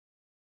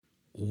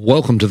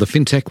Welcome to the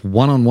FinTech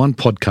One-on-One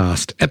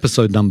podcast,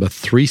 episode number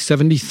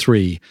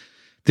 373.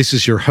 This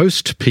is your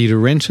host, Peter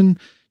Renton,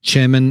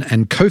 chairman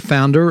and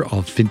co-founder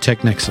of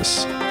FinTech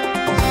Nexus.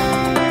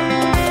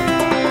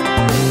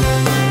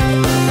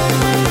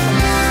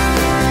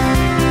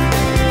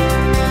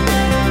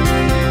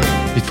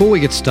 Before we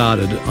get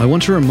started, I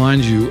want to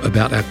remind you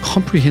about our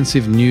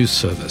comprehensive news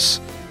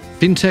service.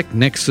 FinTech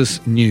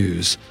Nexus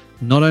News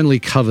not only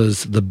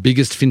covers the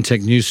biggest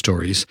FinTech news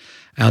stories,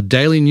 our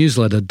daily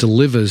newsletter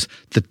delivers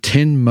the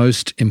 10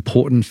 most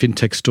important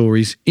FinTech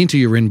stories into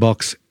your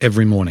inbox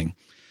every morning.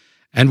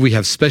 And we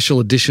have special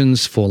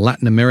editions for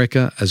Latin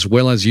America as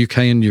well as UK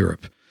and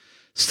Europe.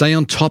 Stay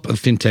on top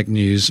of FinTech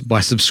news by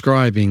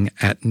subscribing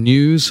at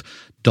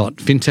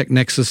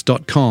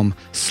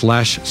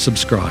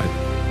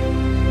news.fintechnexus.com/subscribe.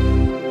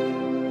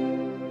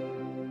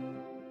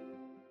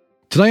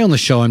 Today on the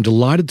show, I'm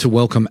delighted to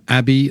welcome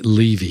Abby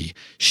Levy.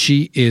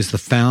 She is the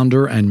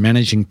founder and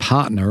managing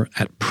partner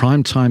at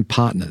Primetime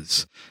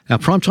Partners. Now,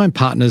 Primetime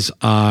Partners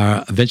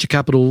are a venture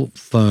capital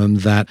firm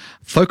that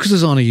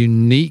focuses on a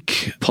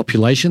unique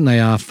population.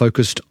 They are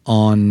focused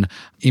on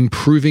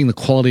improving the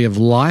quality of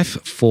life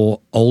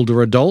for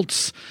older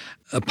adults.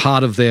 A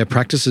part of their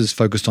practice is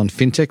focused on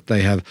fintech.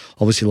 They have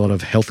obviously a lot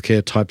of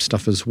healthcare type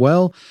stuff as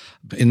well.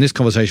 In this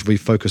conversation, we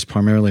focus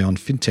primarily on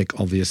fintech,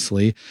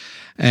 obviously,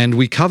 and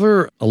we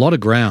cover a lot of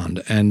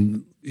ground.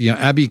 And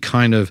Abby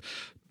kind of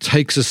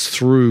takes us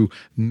through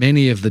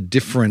many of the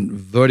different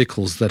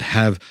verticals that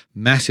have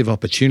massive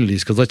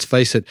opportunities. Because let's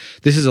face it,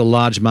 this is a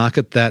large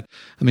market that,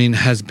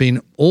 has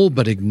been all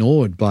but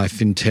ignored by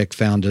fintech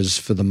founders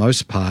for the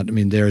most part.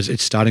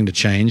 It's starting to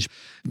change.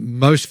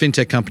 Most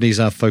fintech companies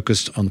are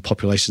focused on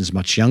populations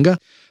much younger,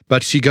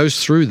 but she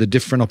goes through the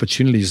different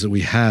opportunities that we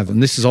have.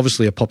 And this is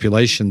obviously a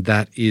population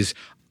that is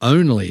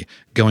only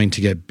going to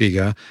get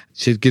bigger.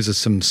 She gives us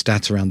some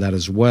stats around that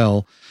as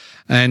well.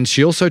 And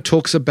she also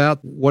talks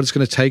about what it's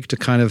going to take to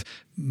kind of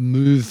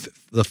move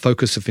the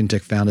focus of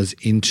fintech founders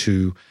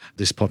into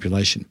this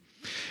population.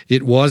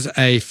 It was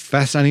a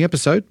fascinating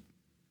episode.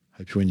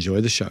 Hope you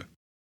enjoy the show.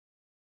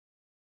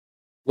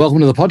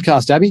 Welcome to the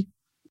podcast, Abby.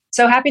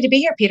 So happy to be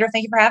here, Peter.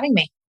 Thank you for having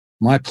me.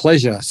 My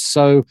pleasure.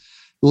 So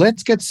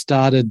let's get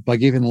started by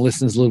giving the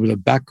listeners a little bit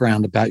of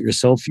background about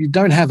yourself. You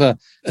don't have a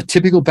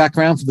typical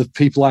background for the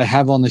people I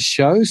have on the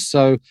show,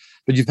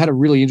 but you've had a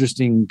really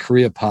interesting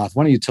career path.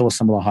 Why don't you tell us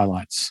some of the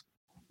highlights?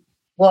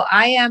 Well,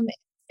 I am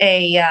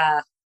a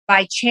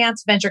by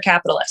chance venture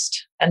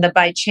capitalist. And the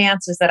by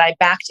chance is that I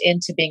backed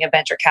into being a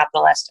venture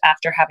capitalist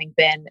after having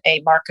been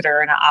a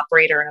marketer and an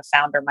operator and a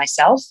founder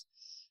myself.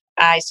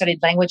 I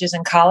studied languages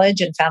in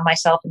college and found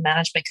myself in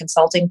management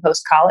consulting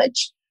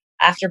post-college.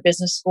 After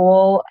business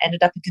school,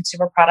 ended up in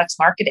consumer products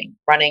marketing,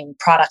 running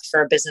product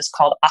for a business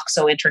called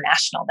OXO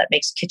International that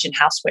makes kitchen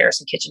housewares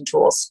and kitchen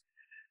tools.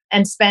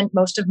 And spent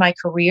most of my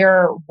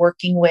career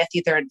working with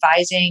either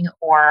advising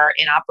or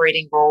in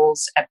operating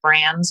roles at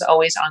brands,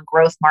 always on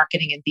growth,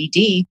 marketing, and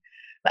BD,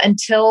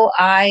 until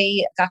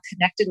I got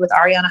connected with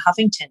Arianna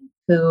Huffington,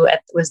 who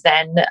was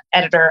then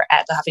editor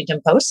at the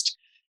Huffington Post.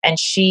 And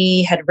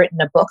she had written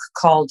a book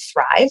called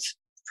Thrive,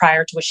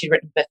 prior to which she'd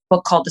written a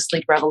book called The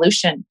Sleep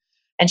Revolution.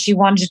 And she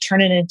wanted to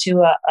turn it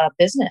into a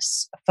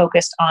business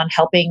focused on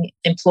helping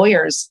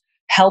employers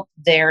help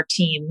their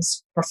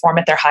teams perform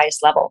at their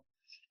highest level.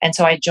 And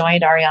so I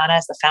joined Arianna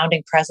as the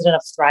founding president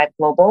of Thrive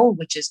Global,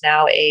 which is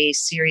now a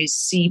Series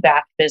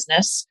C-backed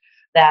business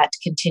that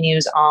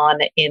continues on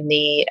in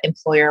the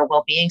employer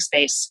well-being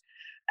space.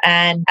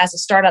 And as a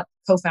startup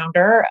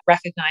co-founder,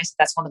 recognized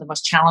that's one of the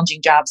most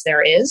challenging jobs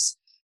there is.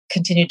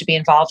 Continued to be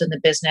involved in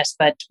the business,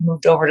 but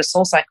moved over to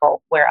SoulCycle,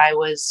 where I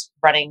was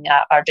running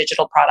our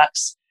digital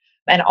products.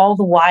 And all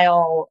the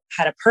while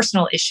had a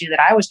personal issue that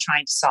I was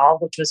trying to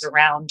solve, which was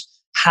around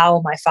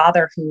how my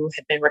father, who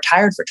had been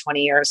retired for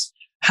 20 years,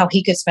 how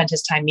he could spend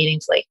his time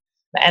meaningfully.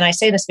 And I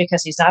say this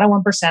because he's not a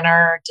one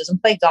percenter,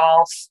 doesn't play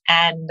golf.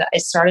 And I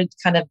started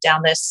kind of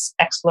down this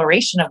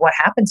exploration of what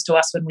happens to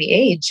us when we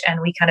age, and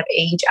we kind of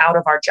age out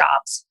of our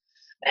jobs.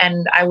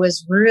 And I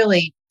was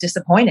really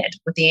disappointed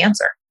with the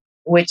answer,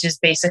 which is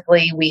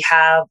basically we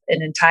have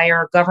an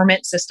entire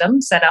government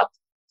system set up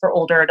for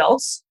older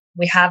adults.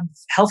 We have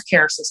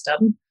healthcare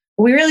system.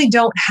 We really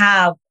don't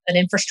have an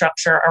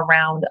infrastructure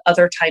around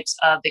other types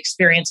of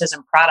experiences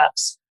and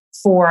products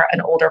for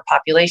an older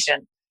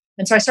population.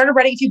 And so I started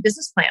writing a few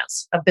business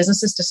plans of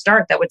businesses to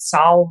start that would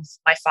solve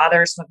my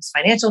father's some of his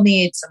financial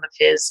needs, some of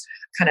his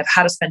kind of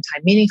how to spend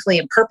time meaningfully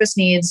and purpose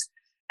needs.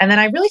 And then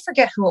I really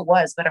forget who it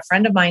was, but a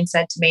friend of mine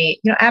said to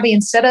me, Abby,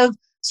 instead of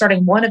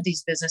starting one of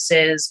these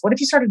businesses, what if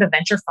you started a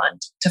venture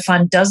fund to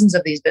fund dozens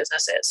of these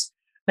businesses?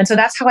 And so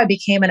that's how I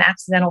became an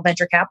accidental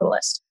venture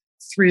capitalist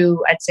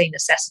through, I'd say,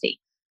 necessity.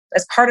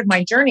 As part of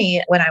my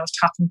journey, when I was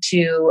talking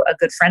to a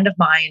good friend of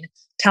mine,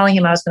 telling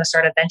him I was going to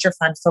start a venture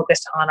fund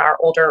focused on our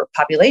older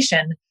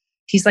population,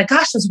 he's like,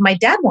 gosh, that's what my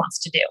dad wants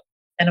to do.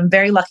 And I'm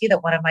very lucky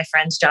that one of my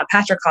friends, John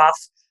Patricof,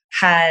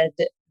 had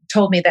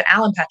told me that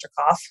Alan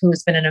Patricof,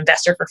 who's been an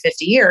investor for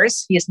 50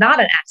 years, he is not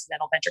an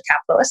accidental venture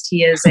capitalist.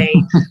 He is a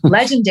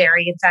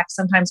legendary, in fact,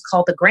 sometimes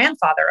called the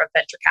grandfather of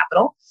venture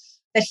capital.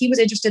 that he was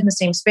interested in the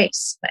same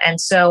space.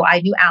 And so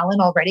I knew Alan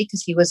already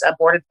because he was a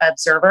board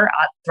observer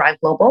at Thrive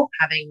Global,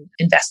 having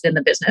invested in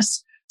the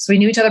business. So we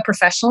knew each other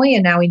professionally,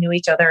 and now we knew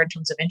each other in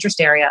terms of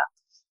interest area.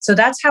 So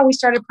that's how we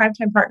started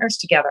Primetime Partners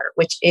together,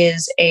 which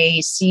is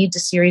a seed to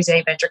Series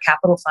A venture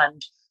capital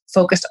fund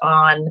focused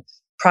on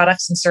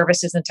products and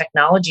services and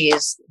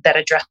technologies that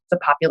address the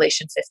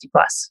population 50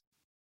 plus.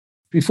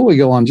 Before we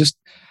go on,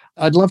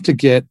 I'd love to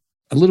get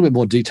a little bit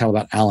more detail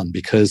about Alan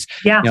because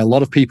a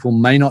lot of people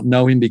may not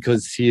know him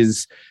because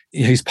he's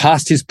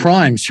past his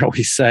prime, shall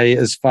we say,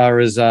 as far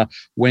as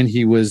when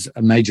he was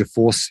a major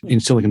force in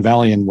Silicon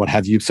Valley and what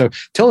have you. So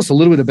tell us a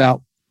little bit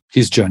about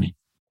his journey.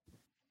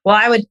 Well,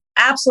 I would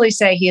absolutely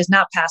say he is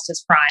not past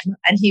his prime,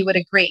 and he would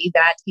agree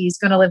that he's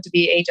going to live to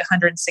be age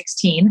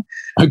 116.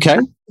 Okay.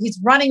 He's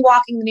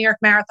walking the New York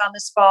Marathon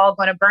this fall,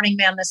 going to Burning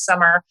Man this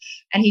summer,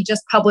 and he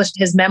just published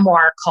his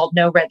memoir called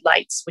No Red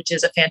Lights, which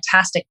is a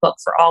fantastic book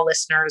for all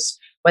listeners,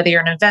 whether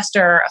you're an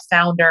investor, a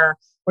founder,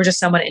 or just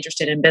someone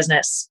interested in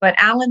business. But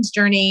Alan's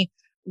journey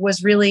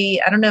was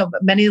really, I don't know,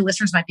 but many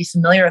listeners might be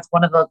familiar with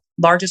one of the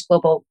largest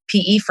global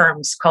PE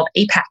firms called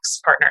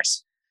Apax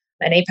Partners.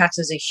 And Apax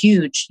is a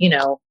huge,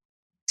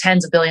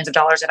 tens of billions of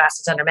dollars of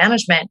assets under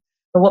management.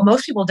 But what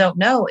most people don't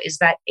know is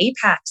that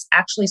Apax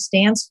actually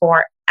stands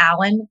for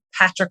Alan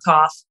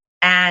Patricof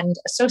and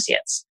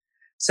Associates.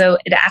 So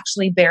it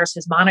actually bears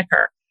his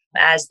moniker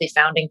as the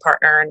founding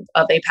partner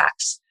of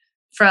Apax.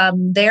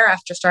 From there,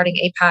 after starting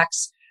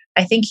Apax,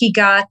 I think he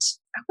got,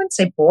 I wouldn't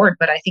say bored,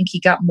 but I think he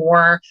got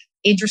more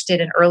interested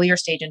in earlier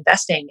stage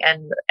investing.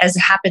 And as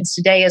happens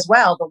today as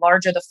well, the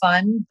larger the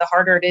fund, the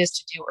harder it is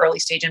to do early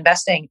stage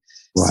investing.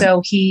 Right.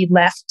 So he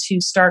left to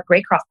start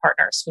Greycroft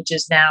Partners, which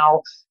is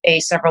now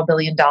a several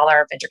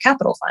billion-dollar venture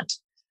capital fund.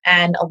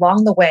 And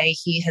along the way,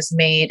 he has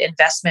made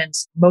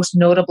investments, most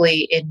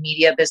notably in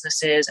media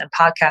businesses and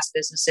podcast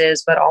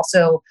businesses, but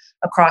also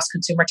across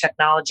consumer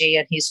technology.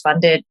 And he's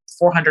funded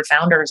 400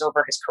 founders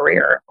over his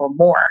career or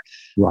more.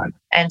 Right.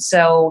 And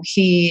so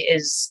he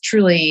is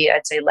truly,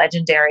 I'd say,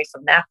 legendary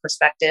from that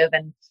perspective.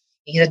 And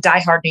he's a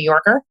diehard New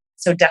Yorker.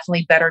 So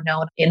definitely better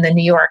known in the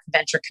New York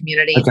venture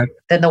community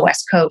than the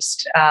West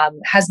Coast.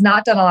 Has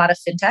not done a lot of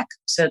fintech.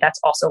 So that's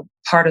also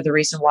part of the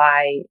reason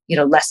why,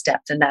 less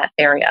depth in that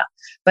area.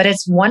 But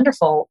it's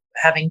wonderful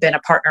having been a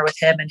partner with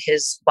him and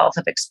his wealth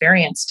of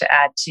experience to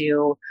add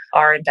to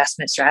our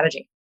investment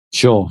strategy.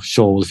 Sure.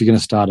 Well, if you're going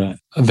to start a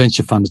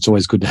venture fund, it's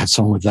always good to have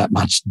someone with that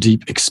much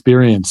deep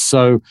experience.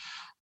 So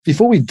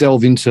before we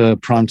delve into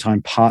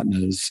Primetime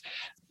Partners,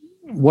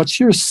 what's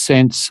your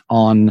sense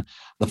on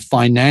the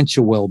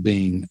financial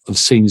well-being of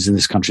seniors in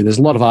this country? There's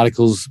a lot of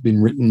articles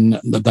been written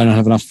that they don't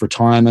have enough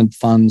retirement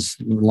funds,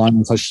 relying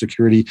on Social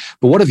Security.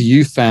 But what have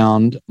you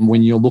found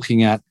when you're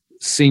looking at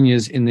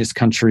seniors in this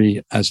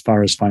country as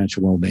far as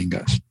financial well-being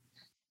goes?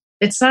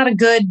 It's not a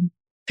good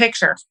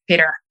picture,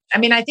 Peter. I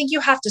mean, I think you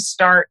have to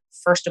start,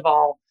 first of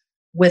all,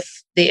 with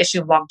the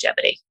issue of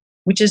longevity,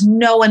 which is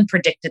no one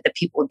predicted that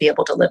people would be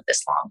able to live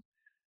this long.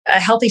 A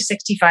healthy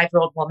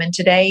 65-year-old woman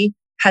today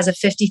has a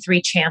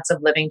 53% chance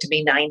of living to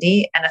be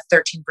 90 and a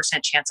 13%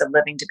 chance of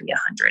living to be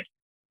 100.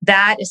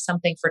 That is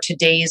something for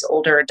today's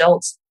older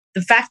adults.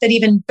 The fact that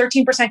even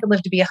 13% could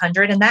live to be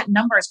 100, and that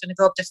number is going to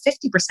go up to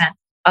 50%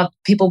 of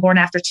people born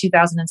after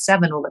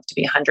 2007 will live to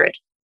be 100.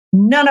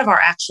 None of our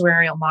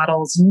actuarial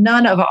models,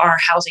 none of our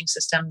housing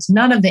systems,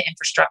 none of the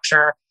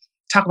infrastructure,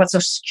 talk about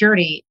Social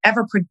Security,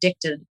 ever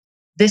predicted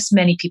this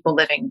many people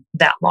living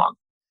that long.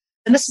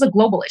 And this is a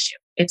global issue.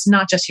 It's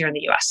not just here in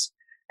the US.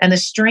 And the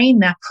strain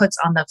that puts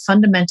on the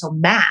fundamental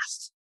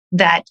math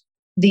that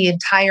the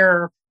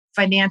entire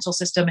financial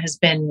system has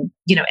been,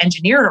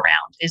 engineered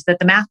around is that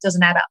the math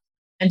doesn't add up.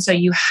 And so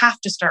you have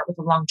to start with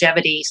the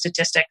longevity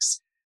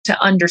statistics to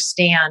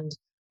understand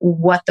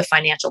what the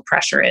financial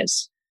pressure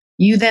is.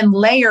 You then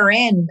layer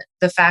in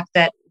the fact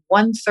that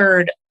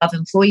 1/3 of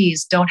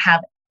employees don't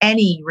have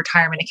any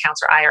retirement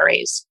accounts or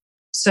IRAs.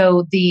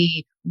 So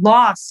the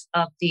loss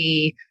of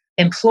the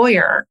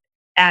employer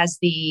as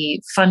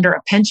the funder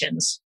of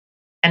pensions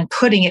and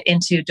putting it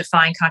into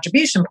defined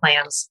contribution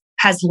plans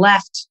has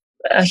left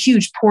a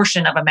huge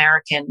portion of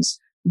Americans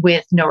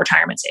with no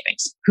retirement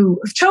savings who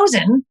have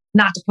chosen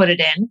not to put it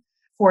in.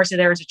 Of course,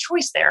 there is a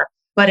choice there,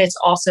 but it's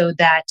also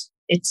that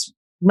it's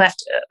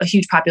left a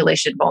huge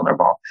population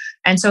vulnerable.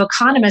 And so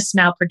economists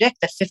now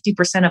predict that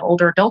 50% of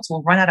older adults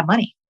will run out of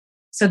money.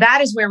 So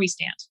that is where we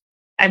stand.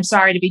 I'm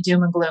sorry to be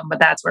doom and gloom, but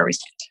that's where we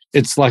stand.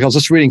 It's like I was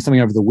just reading something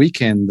over the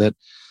weekend that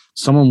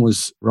someone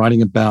was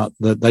writing about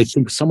that they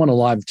think someone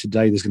alive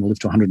today is going to live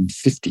to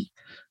 150.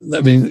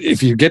 I mean,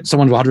 if you get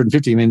someone to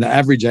 150, the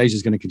average age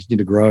is going to continue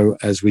to grow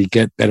as we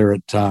get better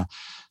at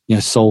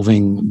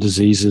solving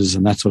diseases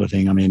and that sort of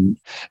thing.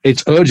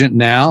 It's urgent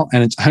now,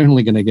 and it's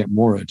only going to get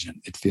more urgent,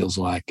 it feels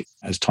like,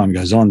 as time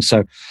goes on.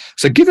 So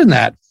given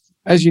that,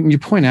 as you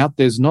point out,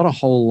 there's not a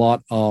whole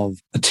lot of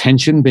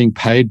attention being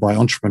paid by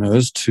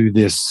entrepreneurs to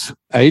this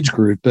age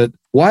group. But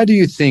why do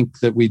you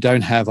think that we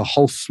don't have a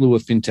whole slew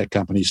of fintech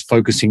companies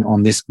focusing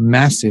on this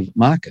massive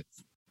market?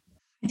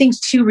 I think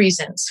 2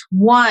 reasons.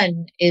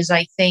 One is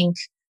I think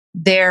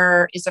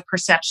there is a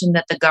perception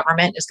that the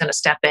government is going to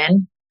step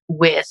in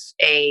with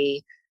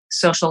a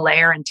social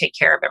layer and take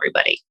care of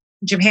everybody.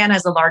 Japan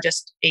has the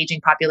largest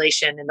aging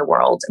population in the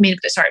world.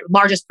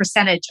 Largest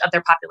percentage of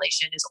their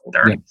population is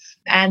older. Yeah.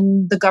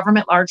 And the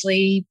government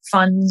largely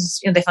funds,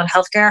 they fund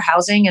healthcare,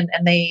 housing, and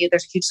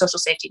there's a huge social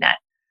safety net.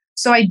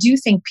 So I do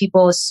think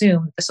people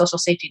assume the social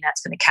safety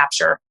net's going to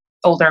capture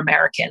older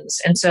Americans.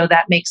 And so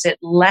that makes it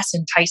less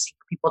enticing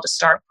for people to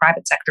start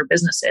private sector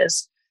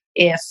businesses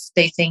if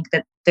they think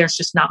that there's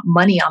just not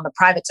money on the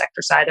private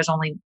sector side. There's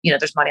only,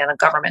 there's money on the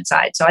government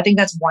side. So I think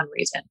that's one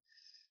reason.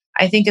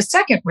 I think a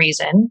second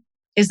reason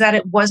is that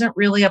it wasn't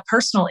really a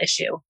personal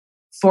issue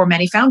for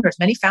many founders.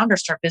 Many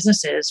founders start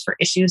businesses for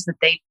issues that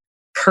they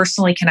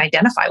personally can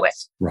identify with.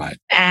 Right.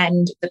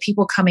 And the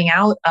people coming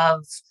out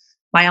of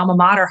my alma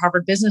mater,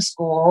 Harvard Business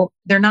School,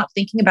 they're not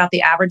thinking about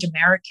the average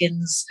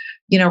American's,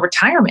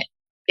 retirement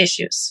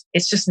issues.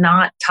 It's just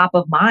not top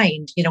of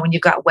mind, when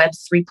you've got Web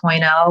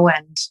 3.0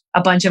 and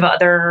a bunch of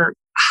other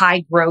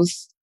high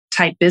growth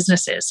type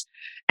businesses.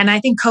 And I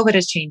think COVID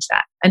has changed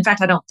that. In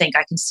fact,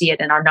 I can see it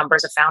in our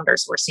numbers of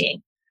founders we're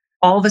seeing.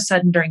 All of a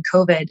sudden during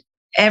COVID,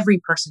 every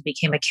person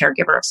became a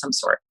caregiver of some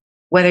sort.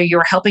 Whether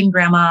you're helping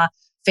grandma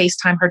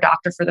FaceTime her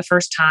doctor for the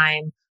first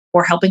time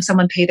or helping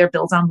someone pay their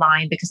bills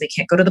online because they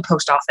can't go to the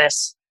post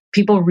office,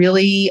 people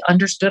really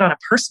understood on a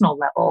personal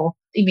level.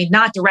 I mean,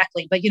 not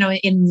directly, but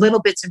in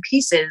little bits and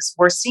pieces,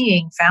 we're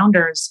seeing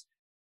founders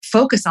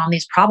focus on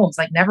these problems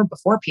like never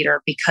before,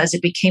 Peter, because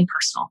it became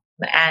personal.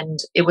 And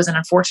it was an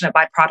unfortunate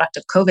byproduct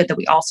of COVID that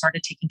we all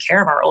started taking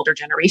care of our older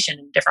generation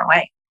in a different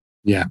way.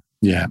 Yeah.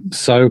 Yeah.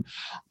 So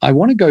I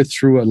want to go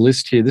through a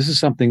list here. This is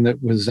something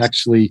that was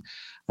actually,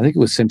 I think it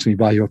was sent to me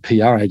by your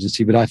PR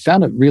agency, but I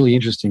found it really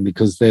interesting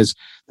because there's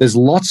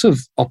lots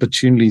of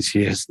opportunities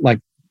here,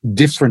 like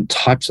different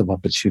types of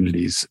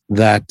opportunities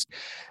that,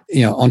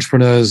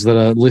 entrepreneurs that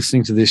are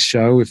listening to this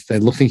show, if they're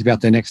thinking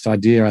about their next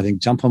idea, I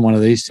think jump on one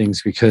of these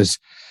things because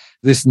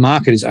this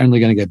market is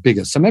only going to get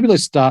bigger. So maybe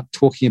let's start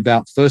talking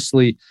about,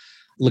 firstly,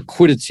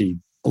 liquidity.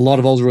 A lot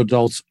of older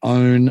adults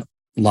own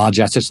large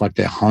assets like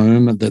their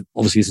home that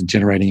obviously isn't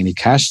generating any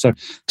cash. So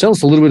tell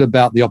us a little bit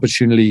about the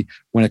opportunity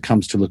when it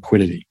comes to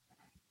liquidity.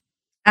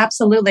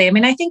 Absolutely. I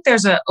mean, I think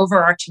there's an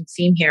overarching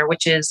theme here,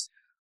 which is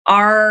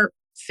our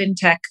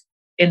fintech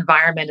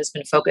environment has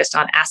been focused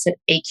on asset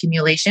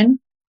accumulation,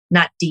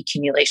 not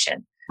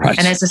decumulation. Right.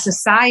 And as a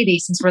society,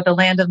 since we're the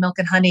land of milk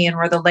and honey and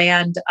we're the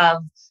land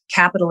of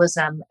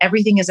capitalism,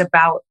 everything is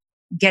about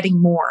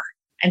getting more.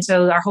 And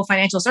so our whole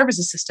financial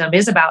services system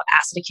is about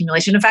asset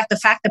accumulation. In fact, the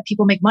fact that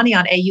people make money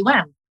on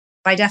AUM,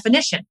 by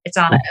definition, it's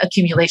on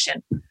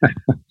accumulation.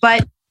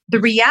 But the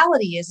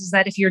reality is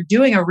that if you're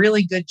doing a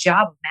really good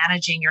job of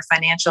managing your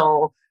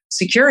financial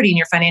security and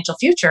your financial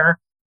future,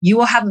 you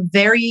will have a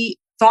very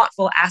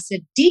thoughtful asset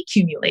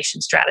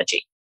decumulation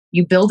strategy.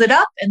 You build it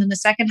up, and then the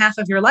second half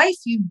of your life,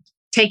 you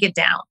take it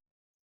down.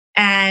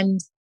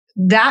 And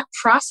that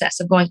process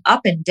of going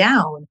up and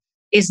down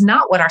is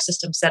not what our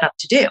system's set up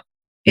to do.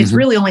 It's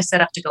really only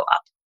set up to go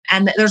up.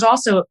 And there's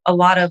also a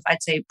lot of,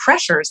 I'd say,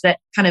 pressures that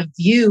kind of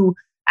view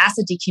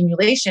asset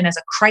decumulation as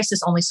a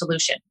crisis-only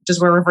solution, which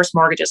is where reverse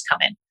mortgages come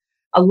in,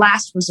 a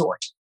last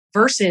resort,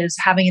 versus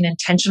having an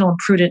intentional and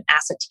prudent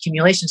asset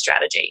decumulation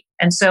strategy.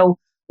 And so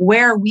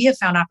where we have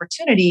found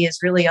opportunity is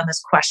really on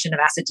this question of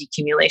asset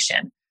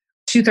decumulation.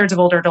 2/3 of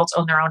older adults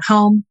own their own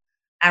home.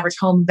 Average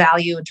home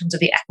value in terms of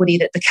the equity,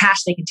 that the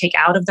cash they can take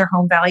out of their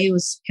home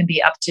values can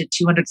be up to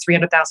 $200,000,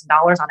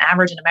 $300,000 on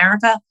average in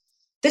America.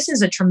 This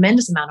is a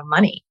tremendous amount of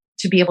money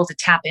to be able to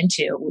tap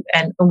into.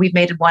 And we've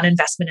made one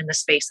investment in the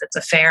space that's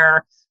a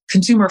fair,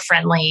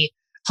 consumer-friendly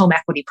home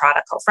equity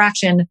product called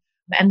Fraction.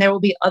 And there will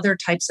be other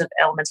types of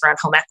elements around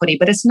home equity,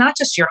 but it's not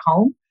just your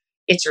home.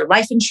 It's your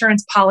life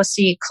insurance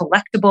policy,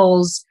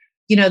 collectibles.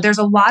 There's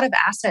a lot of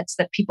assets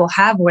that people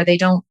have where they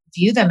don't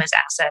view them as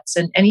assets.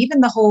 And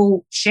even the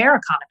whole share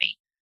economy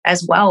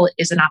as well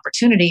is an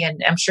opportunity.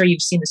 And I'm sure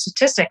you've seen the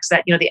statistics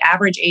that, the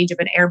average age of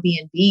an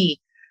Airbnb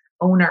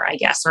owner, I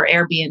guess, or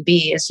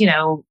Airbnb is,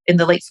 in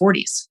the late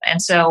 40s.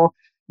 And so,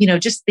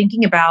 just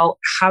thinking about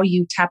how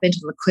you tap into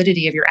the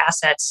liquidity of your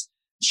assets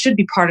should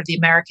be part of the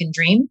American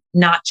dream,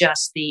 not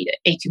just the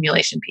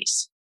accumulation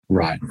piece.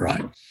 Right.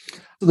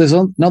 There's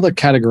another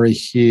category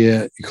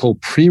here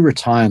called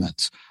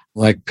pre-retirement,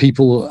 like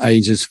people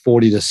ages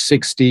 40 to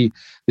 60.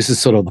 This is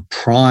sort of the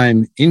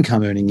prime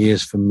income earning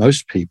years for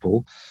most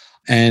people.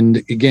 And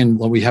again,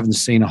 we haven't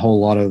seen a whole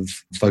lot of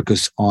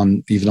focus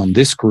on even on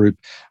this group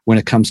when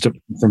it comes to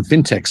from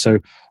fintech. So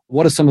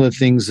what are some of the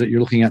things that you're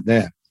looking at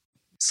there?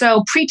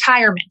 So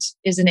pre-retirement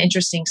is an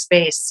interesting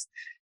space.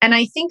 And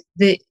I think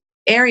the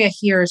area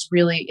here is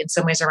really in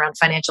some ways around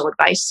financial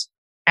advice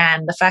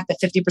and the fact that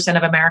 50%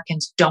 of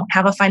Americans don't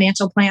have a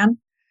financial plan,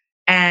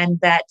 and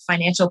that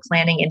financial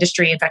planning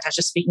industry, in fact, I was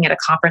just speaking at a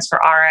conference for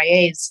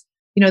RIAs,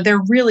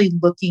 they're really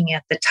looking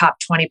at the top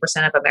 20%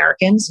 of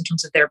Americans in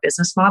terms of their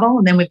business model.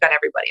 And then we've got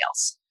everybody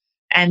else.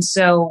 And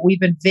so we've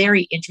been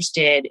very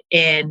interested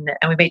in,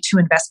 and we made 2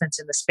 investments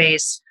in the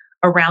space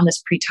around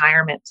this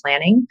pre-retirement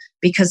planning,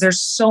 because there's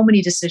so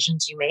many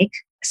decisions you make,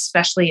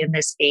 especially in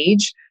this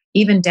age,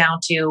 even down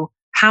to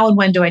how and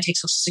when do I take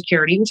Social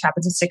Security, which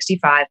happens at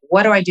 65?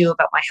 What do I do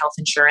about my health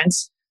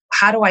insurance?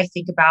 How do I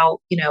think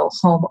about,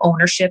 home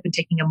ownership and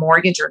taking a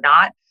mortgage or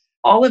not?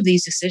 All of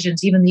these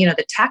decisions, even,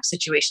 the tax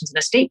situations and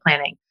estate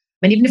planning.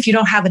 I mean, even if you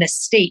don't have an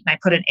estate, and I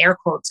put in air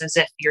quotes as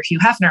if you're Hugh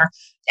Hefner,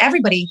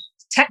 everybody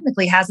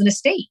technically has an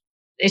estate.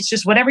 It's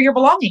just whatever your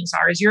belongings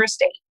are is your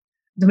estate.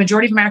 The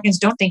majority of Americans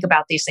don't think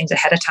about these things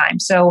ahead of time.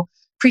 So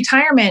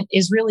retirement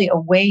is really a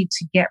way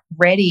to get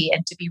ready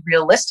and to be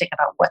realistic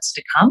about what's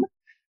to come.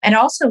 And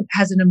also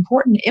has an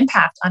important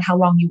impact on how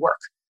long you work,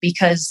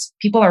 because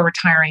people are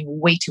retiring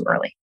way too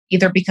early,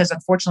 either because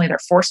unfortunately they're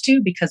forced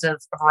to because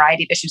of a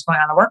variety of issues going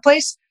on in the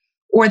workplace,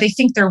 or they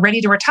think they're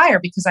ready to retire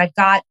because I've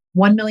got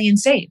 1 million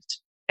saved.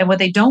 And what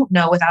they don't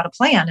know without a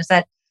plan is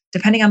that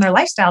depending on their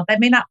lifestyle, that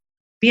may not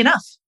be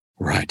enough.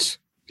 Right.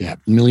 Yeah.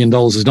 $1 million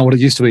is not what it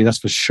used to be. That's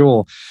for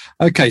sure.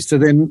 Okay. So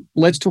then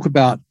let's talk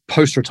about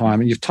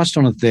post-retirement. You've touched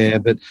on it there,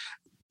 but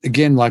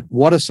again,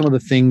 what are some of the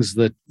things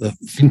that the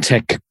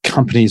fintech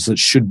companies that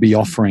should be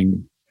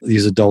offering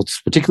these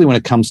adults, particularly when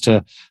it comes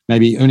to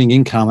maybe earning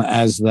income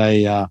as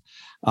they,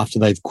 after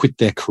they've quit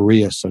their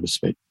career, so to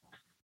speak?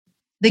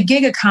 The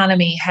gig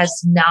economy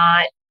has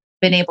not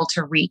been able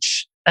to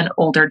reach an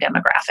older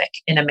demographic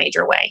in a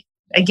major way.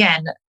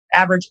 Again,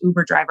 average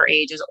Uber driver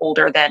age is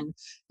older than,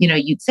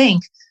 you'd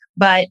think,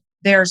 but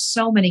there's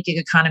so many gig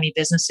economy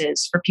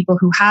businesses for people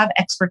who have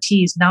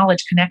expertise,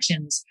 knowledge,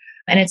 connections,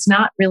 and it's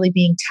not really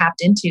being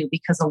tapped into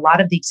because a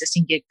lot of the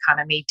existing gig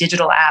economy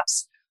digital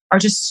apps are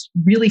just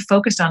really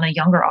focused on a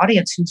younger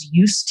audience who's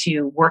used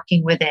to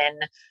working within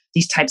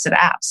these types of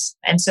apps.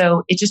 And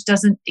so it just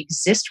doesn't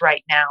exist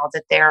right now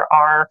that there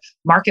are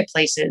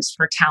marketplaces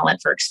for talent,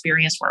 for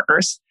experienced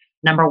workers.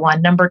 Number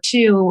one. Number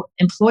two,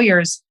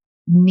 employers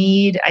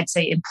need, I'd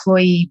say,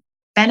 employee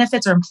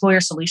benefits or employer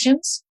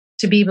solutions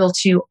to be able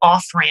to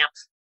off-ramp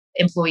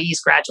employees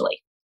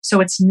gradually. So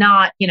it's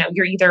not,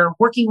 you're either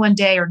working one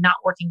day or not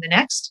working the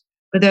next,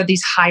 but there are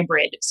these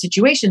hybrid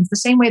situations, the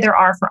same way there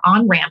are for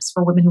on-ramps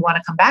for women who want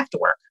to come back to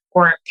work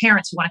or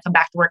parents who want to come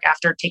back to work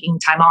after taking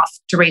time off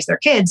to raise their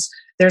kids.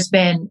 There's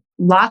been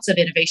lots of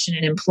innovation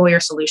in employer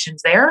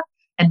solutions there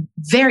and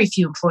very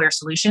few employer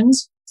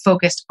solutions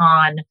focused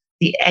on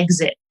the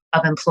exit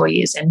of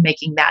employees and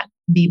making that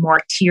be more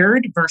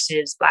tiered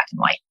versus black and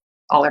white,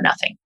 all or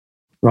nothing.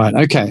 Right.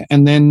 Okay.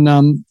 And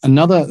then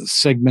another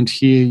segment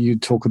here, you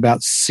talk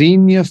about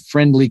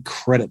senior-friendly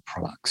credit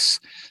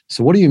products.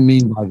 So what do you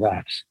mean by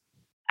that?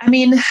 I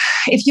mean,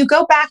 if you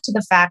go back to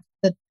the fact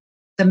that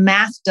the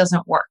math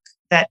doesn't work,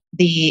 that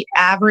the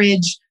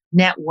average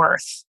net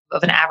worth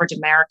of an average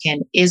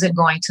American isn't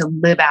going to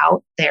live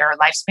out their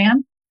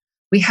lifespan,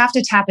 we have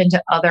to tap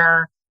into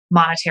other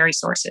monetary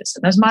sources.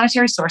 And those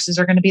monetary sources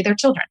are going to be their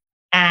children.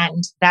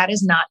 And that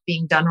is not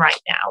being done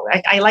right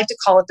now. I like to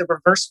call it the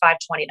reverse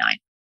 529,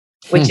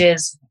 which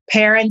is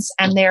parents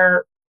and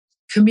their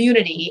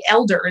community,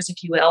 elders,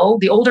 if you will.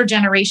 The older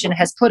generation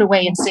has put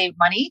away and saved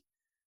money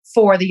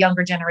for the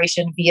younger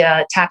generation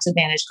via tax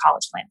advantage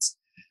college plans.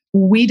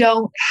 We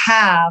don't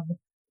have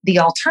the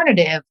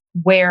alternative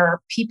where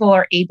people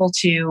are able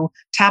to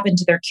tap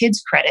into their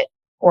kids' credit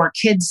or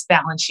kids'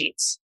 balance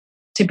sheets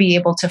to be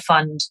able to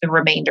fund the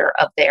remainder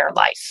of their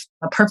life.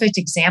 A perfect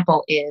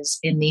example is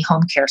in the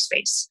home care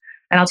space.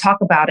 And I'll talk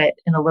about it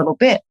in a little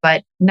bit,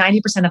 but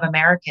 90% of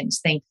Americans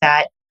think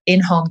that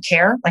in-home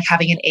care, like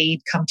having an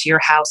aide come to your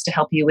house to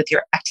help you with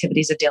your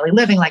activities of daily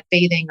living, like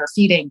bathing or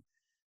feeding,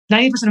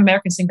 90% of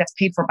Americans think that's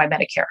paid for by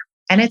Medicare.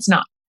 And it's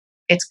not.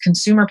 It's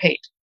consumer paid.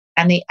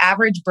 And the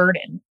average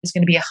burden is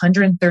going to be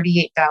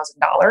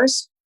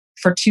 $138,000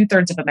 for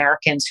 2/3 of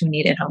Americans who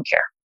need in-home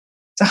care.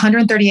 It's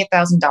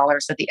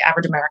 $138,000 that the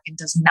average American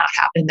does not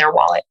have in their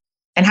wallet.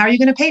 And how are you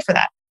going to pay for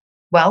that?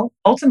 Well,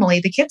 ultimately,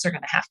 the kids are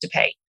going to have to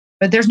pay.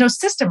 But there's no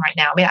system right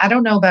now. I mean, I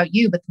don't know about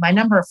you, but my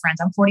number of friends,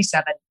 I'm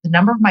 47, the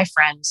number of my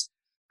friends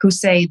who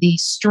say the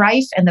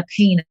strife and the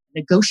pain of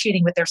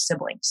negotiating with their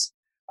siblings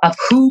of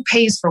who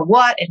pays for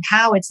what and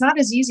how, it's not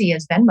as easy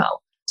as Venmo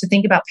to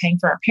think about paying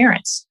for our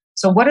parents.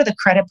 So what are the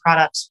credit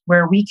products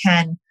where we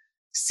can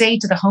say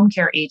to the home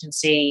care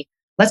agency,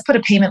 let's put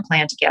a payment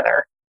plan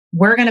together.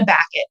 We're going to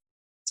back it.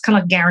 It's kind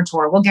of like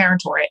guarantor. We'll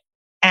guarantor it.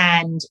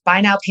 And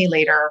buy now, pay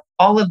later,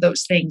 all of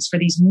those things for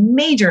these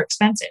major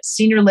expenses,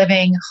 senior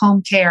living,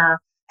 home care,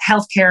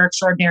 healthcare,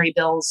 extraordinary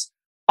bills,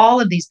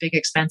 all of these big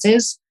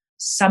expenses,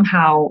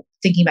 somehow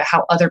thinking about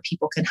how other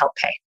people can help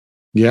pay.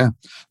 Yeah.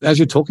 As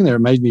you're talking there, it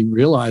made me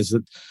realize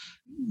that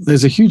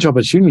there's a huge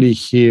opportunity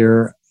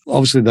here.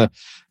 Obviously, the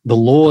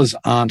laws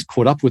aren't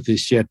caught up with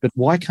this yet, but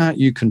why can't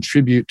you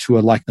contribute to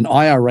an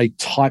IRA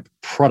type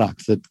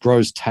product that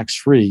grows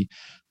tax-free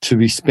to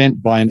be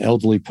spent by an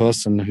elderly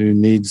person who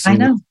needs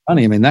money?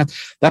 I mean,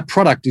 that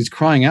product is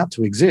crying out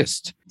to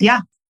exist.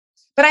 Yeah.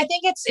 But I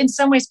think it's in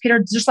some ways, Peter,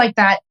 just like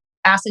that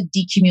asset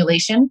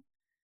decumulation,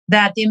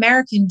 that the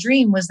American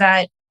dream was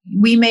that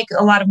we make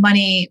a lot of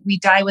money, we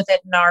die with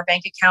it in our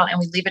bank account and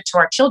we leave it to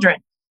our children.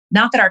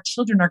 Not that our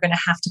children are going to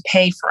have to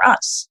pay for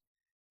us.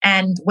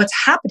 And what's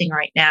happening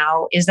right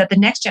now is that the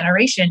next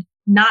generation,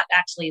 not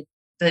actually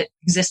the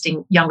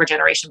existing younger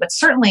generation, but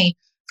certainly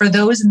for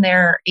those in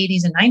their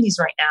 80s and 90s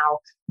right now,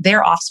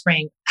 their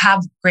offspring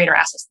have greater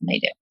assets than they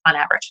do on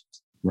average.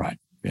 Right.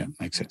 Yeah,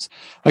 makes sense.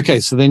 Okay,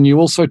 so then you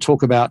also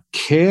talk about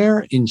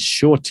Care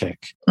InsurTech,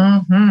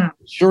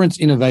 insurance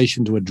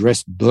innovation to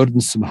address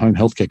burdensome home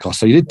healthcare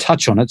costs. So you did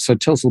touch on it, so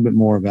tell us a little bit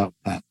more about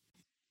that.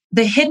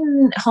 The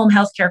hidden home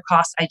healthcare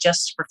costs I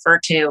just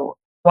referred to,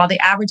 while the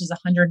average is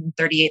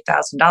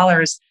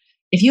 $138,000,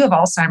 if you have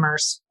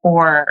Alzheimer's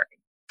or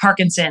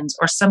Parkinson's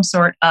or some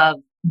sort of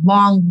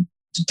long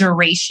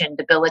duration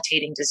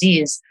debilitating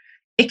disease,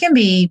 it can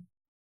be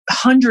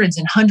hundreds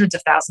and hundreds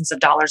of thousands of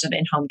dollars of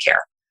in-home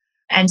care.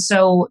 And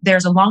so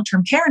there's a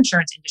long-term care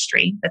insurance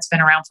industry that's been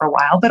around for a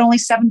while, but only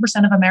 7%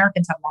 of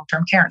Americans have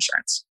long-term care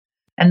insurance.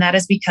 And that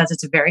is because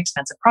it's a very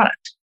expensive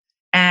product.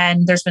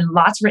 And there's been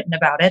lots written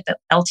about it that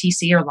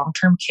LTC or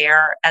long-term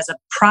care as a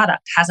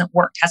product hasn't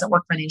worked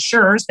for the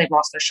insurers. They've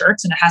lost their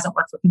shirts, and it hasn't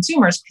worked for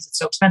consumers because it's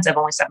so expensive.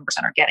 Only 7%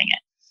 are getting it.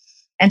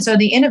 And so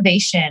the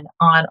innovation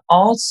on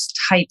all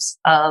types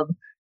of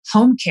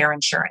home care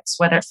insurance,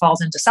 whether it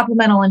falls into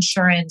supplemental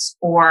insurance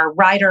or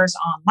riders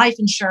on life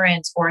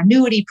insurance or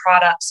annuity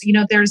products,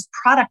 there's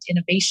product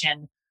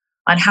innovation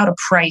on how to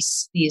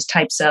price these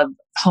types of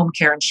home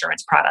care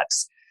insurance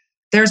products.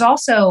 There's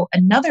also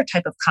another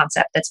type of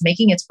concept that's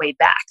making its way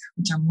back,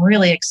 which I'm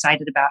really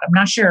excited about. I'm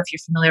not sure if you're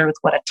familiar with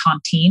what a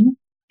tontine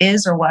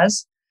is or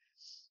was.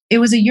 It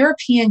was a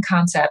European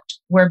concept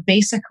where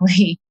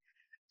basically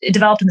it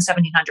developed in the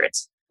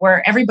 1700s,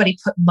 where everybody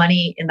put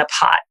money in the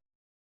pot.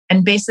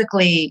 And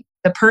basically,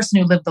 the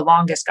person who lived the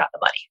longest got the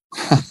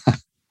money.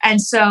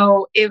 And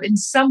so it, in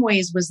some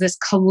ways, was this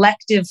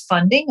collective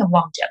funding of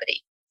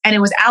longevity. And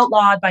it was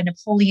outlawed by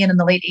Napoleon in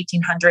the late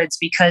 1800s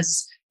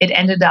because it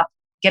ended up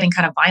getting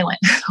kind of violent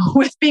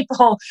with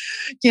people,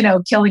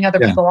 killing other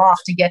people off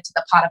to get to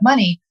the pot of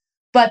money.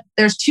 But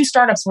there's two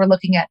startups we're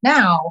looking at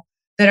now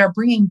that are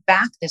bringing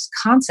back this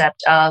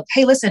concept of,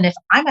 hey, listen, if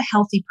I'm a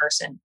healthy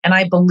person and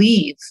I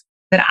believe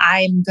that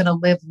I'm going to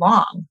live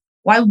long,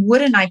 why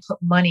wouldn't I put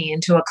money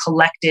into a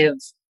collective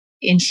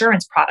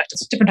insurance product?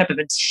 It's a different type of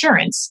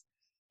insurance,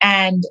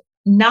 and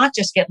not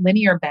just get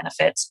linear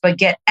benefits, but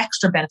get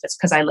extra benefits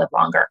because I live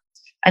longer.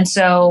 And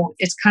so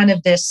it's kind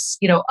of this,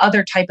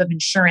 other type of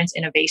insurance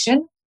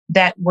innovation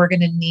that we're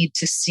going to need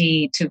to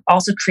see to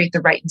also create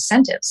the right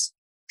incentives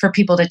for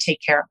people to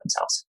take care of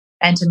themselves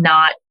and to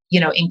not,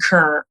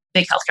 incur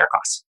big healthcare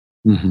costs.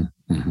 Mm-hmm,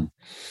 mm-hmm.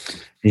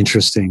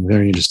 Interesting.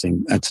 Very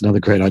interesting. That's another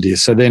great idea.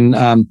 So then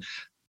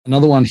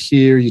another one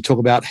here, you talk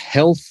about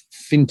health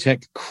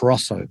fintech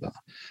crossover.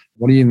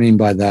 What do you mean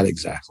by that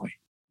exactly?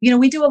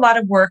 We do a lot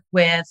of work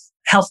with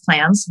health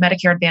plans,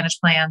 Medicare Advantage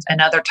plans, and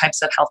other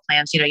types of health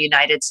plans,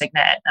 United,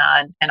 Cigna,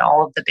 and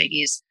all of the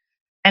biggies.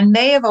 And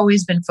they have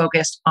always been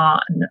focused on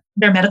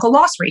their medical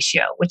loss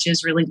ratio, which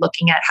is really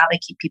looking at how they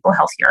keep people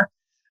healthier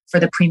for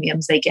the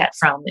premiums they get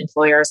from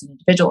employers and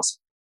individuals.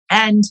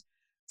 And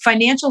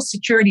financial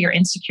security or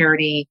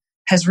insecurity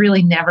has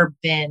really never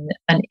been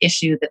an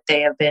issue that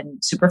they have been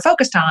super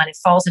focused on. It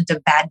falls into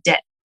bad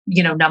debt,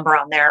 number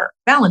on their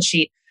balance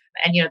sheet.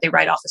 And, they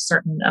write off a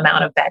certain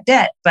amount of bad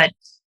debt, but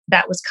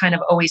that was kind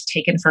of always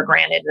taken for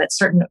granted that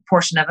certain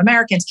portion of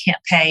Americans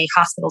can't pay.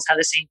 Hospitals have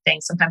the same thing.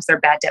 Sometimes their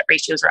bad debt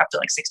ratios are up to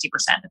like 60%.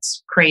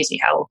 It's crazy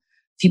how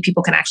few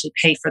people can actually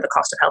pay for the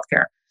cost of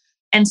healthcare.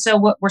 And so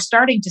what we're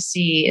starting to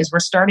see is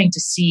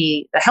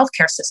the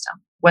healthcare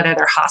system, whether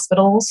they're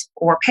hospitals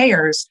or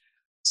payers,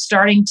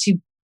 starting to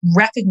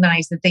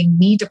recognize that they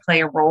need to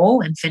play a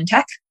role in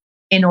fintech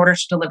in order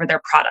to deliver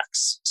their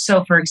products.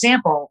 So for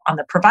example, on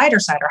the provider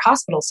side or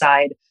hospital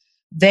side,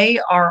 they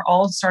are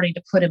all starting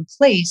to put in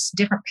place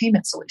different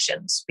payment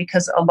solutions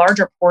because a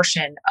larger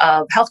portion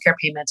of healthcare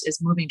payments is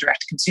moving direct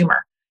to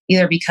consumer,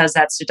 either because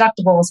that's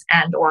deductibles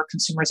and or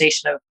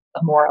consumerization of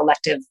more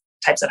elective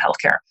types of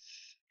healthcare.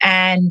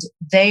 And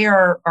they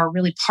are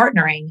really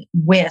partnering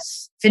with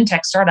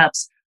fintech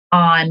startups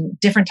on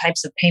different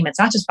types of payments,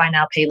 not just buy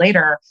now, pay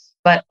later,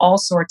 but all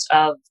sorts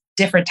of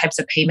different types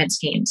of payment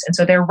schemes. And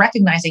so they're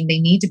recognizing they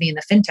need to be in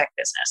the fintech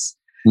business.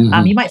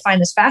 Mm-hmm. You might find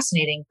this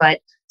fascinating, but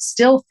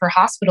still for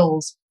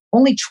hospitals,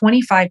 only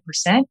 25%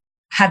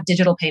 have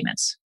digital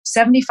payments.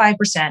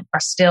 75% are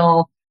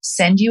still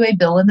send you a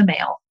bill in the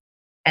mail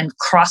and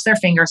cross their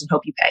fingers and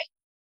hope you pay.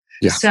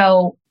 Yeah.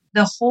 So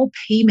the whole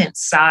payment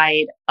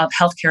side of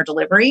healthcare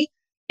delivery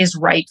is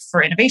ripe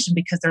for innovation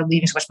because they're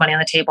leaving so much money on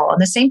the table. And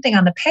the same thing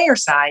on the payer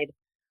side,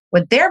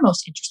 what they're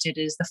most interested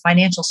in is the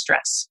financial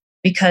stress.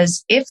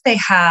 Because if they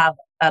have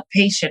a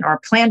patient or a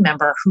plan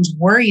member who's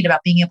worried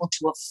about being able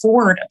to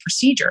afford a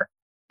procedure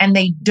and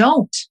they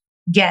don't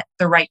get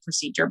the right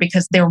procedure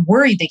because they're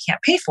worried they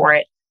can't pay for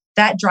it,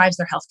 that drives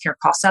their healthcare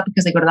costs up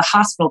because they go to the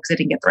hospital because they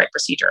didn't get the right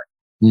procedure.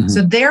 Mm-hmm.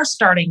 So they're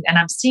starting, and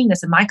I'm seeing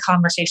this in my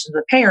conversations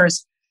with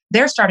payers,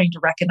 they're starting to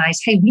recognize,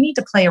 hey, we need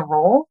to play a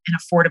role in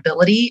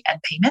affordability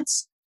and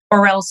payments,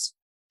 or else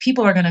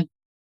people are going to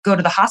go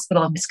to the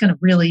hospital and it's going to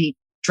really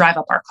drive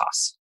up our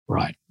costs.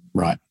 Right.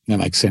 That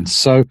makes sense.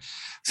 So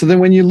then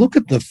when you look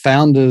at the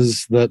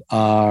founders that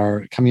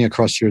are coming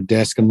across your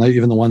desk and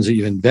even the ones that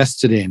you've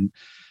invested in,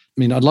 I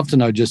mean, I'd love to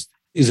know just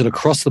Is it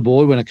across the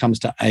board when it comes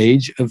to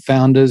age of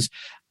founders?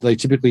 They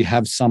typically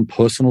have some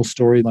personal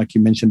story, like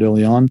you mentioned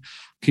early on.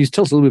 Can you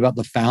tell us a little bit about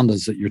the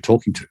founders that you're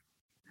talking to?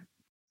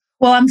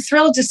 Well, I'm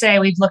thrilled to say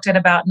we've looked at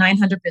about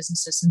 900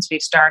 businesses since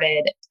we've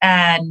started.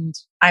 And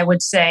I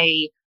would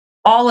say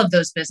all of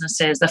those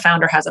businesses, the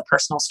founder has a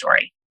personal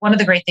story. One of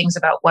the great things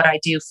about what I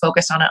do,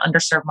 focus on an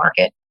underserved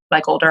market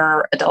like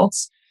older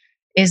adults,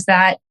 is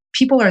that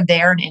people are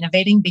there and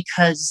innovating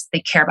because they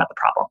care about the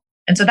problem.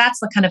 And so that's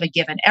the kind of a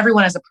given.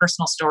 Everyone has a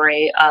personal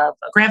story of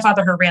a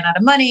grandfather who ran out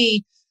of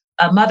money,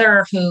 a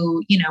mother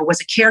who,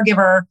 was a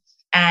caregiver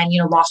and,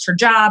 lost her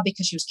job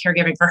because she was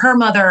caregiving for her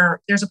mother.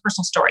 There's a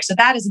personal story. So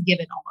that is a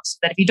given almost,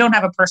 that if you don't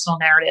have a personal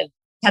narrative,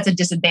 that's a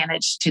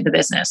disadvantage to the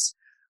business.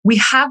 We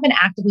have been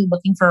actively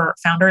looking for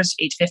founders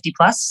age 50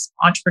 plus.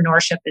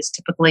 Entrepreneurship is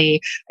typically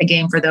a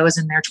game for those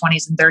in their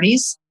 20s and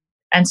 30s.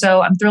 And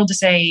so I'm thrilled to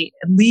say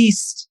at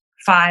least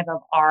 5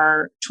 of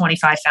our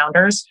 25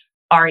 founders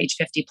are age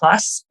 50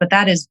 plus, but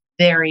that is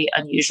very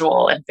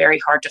unusual and very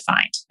hard to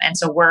find. And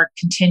so we're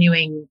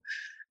continuing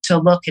to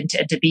look and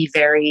to be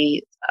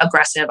very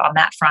aggressive on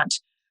that front.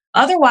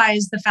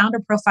 Otherwise, the founder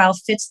profile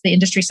fits the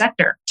industry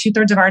sector.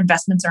 2/3 of our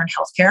investments are in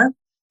healthcare.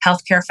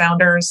 Healthcare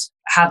founders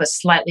have a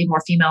slightly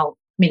more female,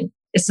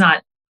 it's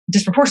not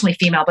disproportionately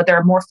female, but there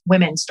are more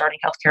women starting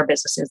healthcare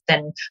businesses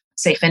than,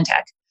 say,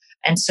 fintech.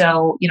 And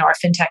so, our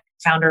fintech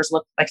founders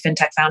look like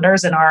fintech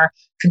founders and our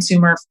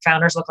consumer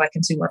founders look like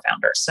consumer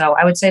founders. So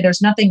I would say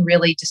there's nothing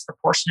really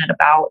disproportionate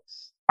about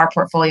our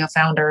portfolio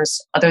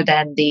founders other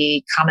than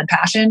the common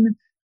passion,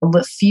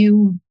 a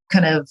few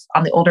kind of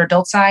on the older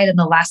adult side. And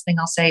the last thing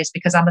I'll say is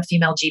because I'm a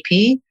female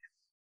GP,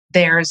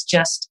 there's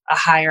just a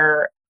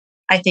higher,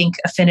 I think,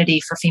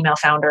 affinity for female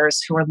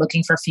founders who are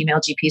looking for female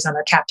GPs on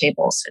their cap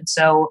tables. And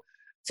so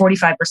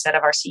 45%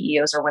 of our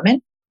CEOs are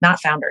women,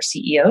 not founders,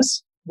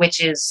 CEOs,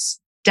 which is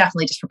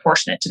definitely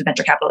disproportionate to the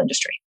venture capital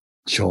industry.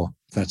 Sure,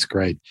 that's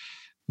great.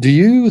 Do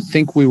you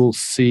think we will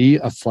see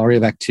a flurry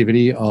of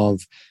activity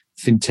of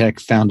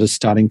fintech founders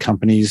starting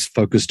companies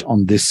focused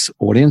on this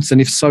audience? And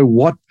if so,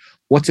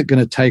 what's it going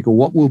to take, or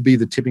what will be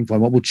the tipping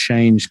point? What will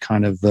change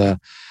kind of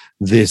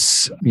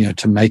this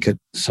to make it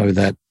so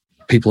that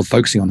people are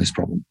focusing on this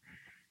problem?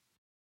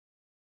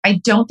 I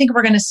don't think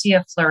we're going to see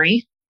a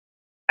flurry.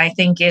 I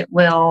think it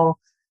will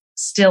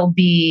still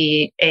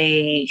be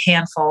a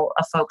handful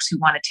of folks who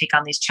want to take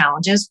on these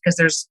challenges because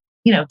there's,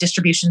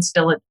 distribution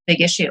still a big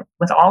issue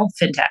with all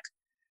fintech.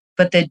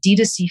 But the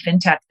D2C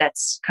fintech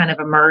that's kind of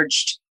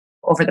emerged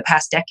over the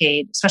past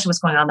decade, especially what's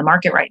going on in the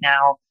market right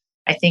now,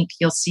 I think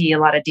you'll see a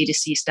lot of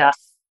D2C stuff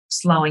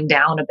slowing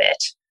down a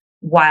bit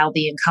while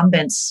the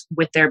incumbents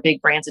with their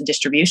big brands and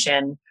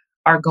distribution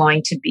are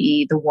going to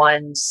be the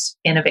ones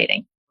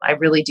innovating. I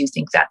really do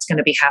think that's going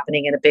to be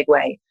happening in a big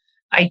way.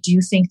 I do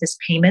think this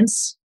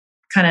payments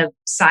kind of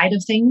side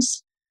of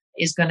things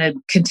is going to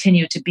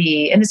continue to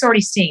be, and it's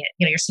already seeing it.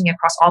 You're seeing it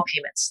across all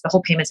payments. The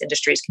whole payments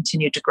industry has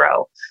continued to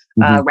grow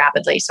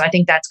rapidly. So I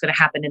think that's going to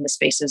happen in the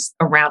spaces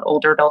around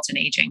older adults and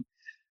aging.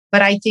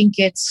 But I think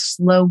it's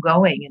slow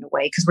going in a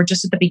way because we're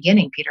just at the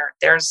beginning, Peter.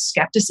 There's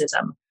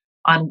skepticism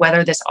on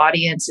whether this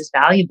audience is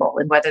valuable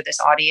and whether this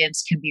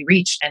audience can be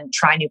reached and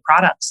try new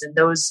products. And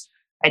those,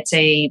 I'd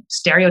say,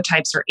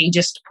 stereotypes or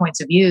ageist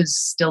points of views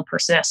still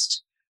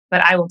persist.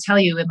 But I will tell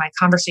you, in my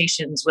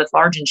conversations with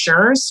large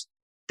insurers,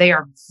 they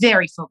are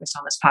very focused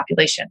on this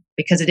population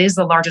because it is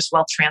the largest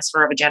wealth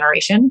transfer of a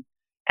generation.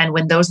 And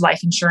when those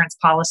life insurance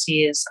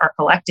policies are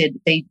collected,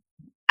 they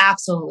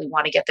absolutely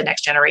want to get the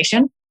next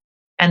generation.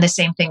 And the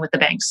same thing with the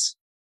banks.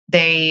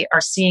 They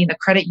are seeing, the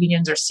credit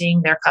unions are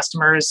seeing their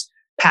customers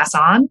pass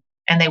on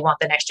and they want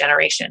the next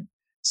generation.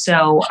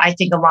 So I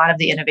think a lot of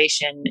the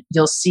innovation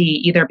you'll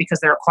see either because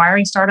they're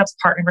acquiring startups,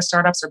 partnering with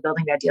startups, or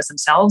building the ideas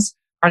themselves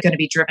are going to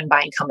be driven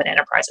by incumbent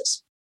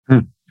enterprises.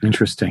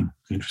 Interesting.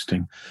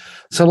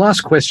 So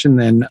last question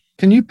then,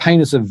 can you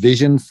paint us a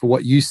vision for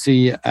what you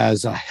see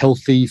as a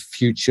healthy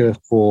future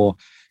for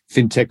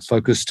fintech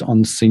focused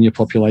on senior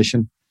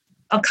population?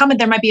 I'll comment,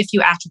 there might be a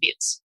few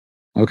attributes.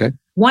 Okay.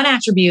 One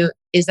attribute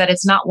is that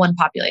it's not one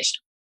population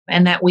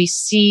and that we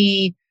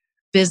see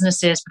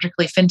businesses,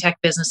 particularly fintech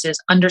businesses,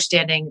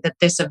 understanding that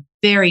this is a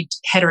very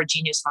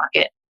heterogeneous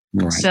market.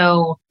 Right.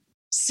 So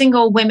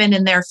single women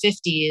in their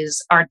 50s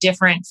are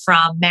different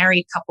from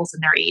married couples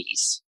in their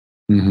 80s.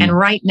 Mm-hmm. And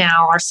right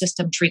now, our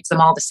system treats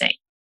them all the same.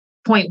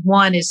 Point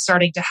one is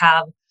starting to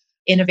have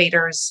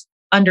innovators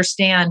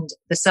understand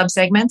the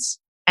subsegments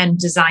and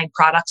design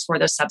products for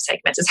those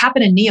subsegments. It's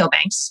happened in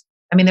neobanks.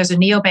 There's a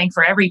neobank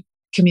for every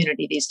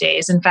community these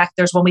days. In fact,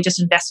 there's one we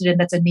just invested in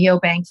that's a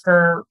neobank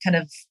for kind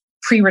of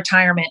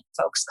pre-retirement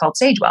folks called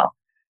Sagewell.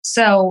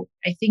 So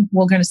I think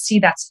we're going to see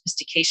that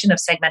sophistication of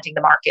segmenting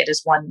the market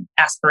as one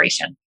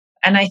aspiration.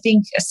 And I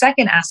think a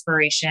second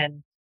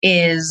aspiration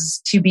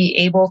is to be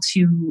able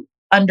to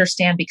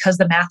understand, because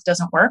the math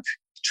doesn't work,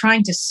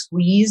 trying to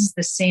squeeze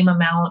the same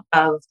amount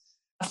of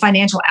a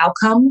financial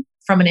outcome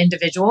from an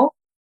individual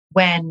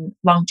when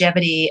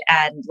longevity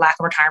and lack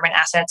of retirement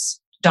assets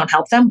don't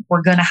help them.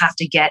 We're going to have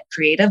to get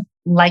creative.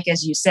 Like,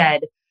 as you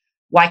said,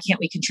 why can't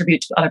we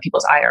contribute to other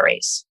people's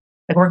IRAs?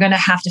 Like we're going to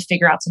have to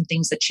figure out some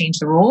things that change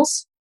the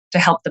rules to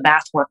help the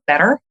math work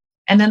better.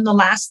 And then the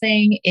last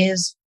thing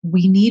is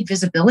we need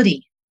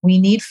visibility. We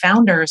need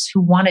founders who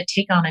want to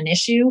take on an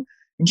issue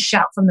and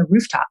shout from the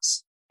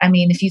rooftops. I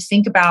mean, if you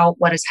think about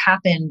what has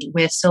happened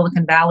with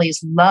Silicon Valley's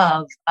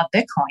love of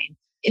Bitcoin,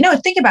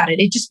 think about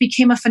it. It just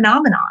became a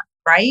phenomenon,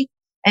 right?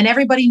 And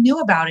everybody knew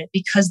about it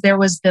because there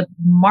was the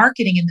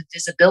marketing and the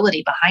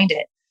visibility behind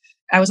it.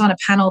 I was on a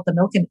panel at the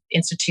Milken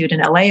Institute in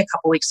LA a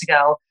couple weeks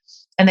ago,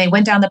 and they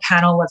went down the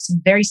panel of some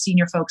very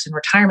senior folks in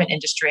retirement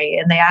industry,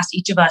 and they asked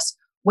each of us,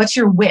 what's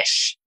your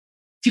wish?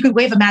 If you could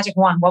wave a magic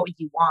wand, what would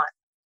you want?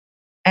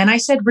 And I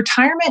said,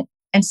 retirement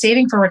and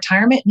saving for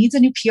retirement needs a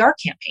new PR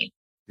campaign.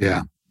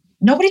 Yeah.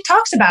 Nobody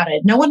talks about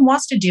it. No one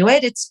wants to do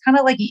it. It's kind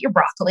of like eat your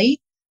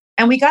broccoli.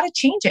 And we got to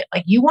change it.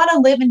 Like you want to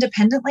live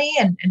independently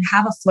and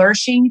have a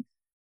flourishing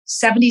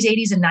 70s,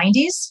 80s, and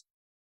 90s.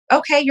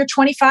 Okay, you're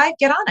 25,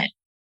 get on it.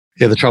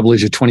 Yeah, the trouble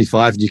is you're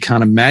 25 and you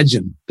can't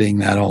imagine being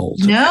that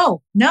old.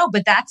 No,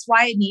 but that's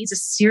why it needs a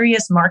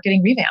serious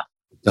marketing revamp.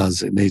 It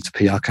does. It needs a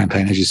PR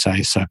campaign, as you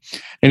say. So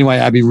anyway,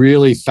 Abby,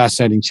 really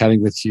fascinating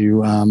chatting with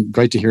you.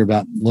 Great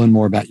to learn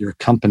more about your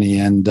company.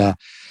 And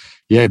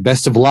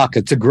best of luck.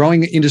 It's a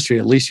growing industry.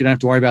 At least you don't have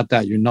to worry about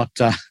that. You're not,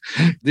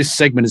 this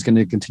segment is going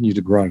to continue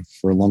to grow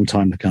for a long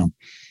time to come.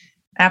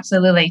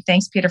 Absolutely.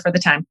 Thanks, Peter, for the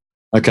time.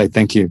 Okay,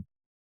 thank you.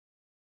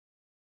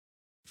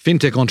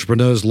 Fintech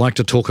entrepreneurs like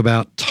to talk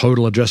about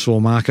total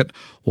addressable market,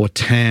 or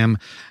TAM.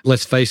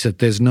 Let's face it,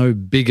 there's no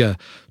bigger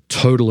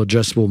total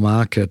addressable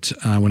market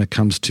when it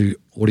comes to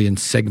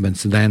audience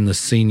segments than the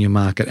senior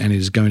market, and it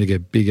is going to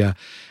get bigger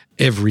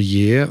every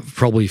year,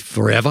 probably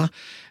forever,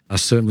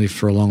 certainly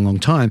for a long, long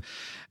time.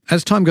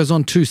 As time goes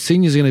on too,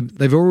 seniors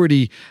they've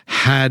already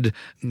had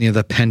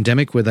the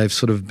pandemic where they've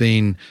sort of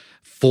been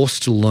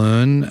forced to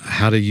learn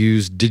how to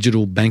use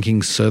digital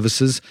banking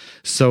services.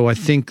 So I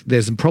think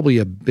there's probably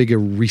a bigger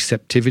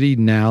receptivity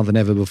now than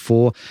ever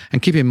before.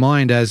 And keep in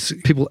mind, as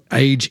people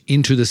age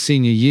into the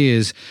senior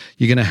years,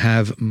 you're going to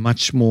have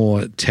much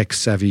more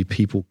tech-savvy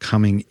people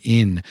coming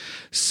in.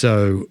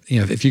 So,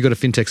 if you've got a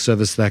fintech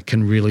service that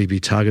can really be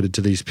targeted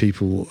to these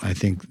people, I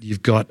think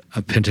you've got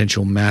a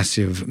potential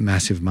massive,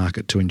 massive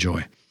market to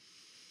enjoy.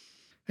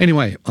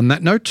 Anyway, on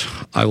that note,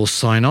 I will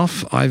sign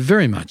off. I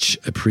very much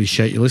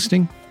appreciate you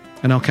listening,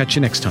 and I'll catch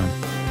you next time.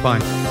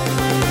 Bye.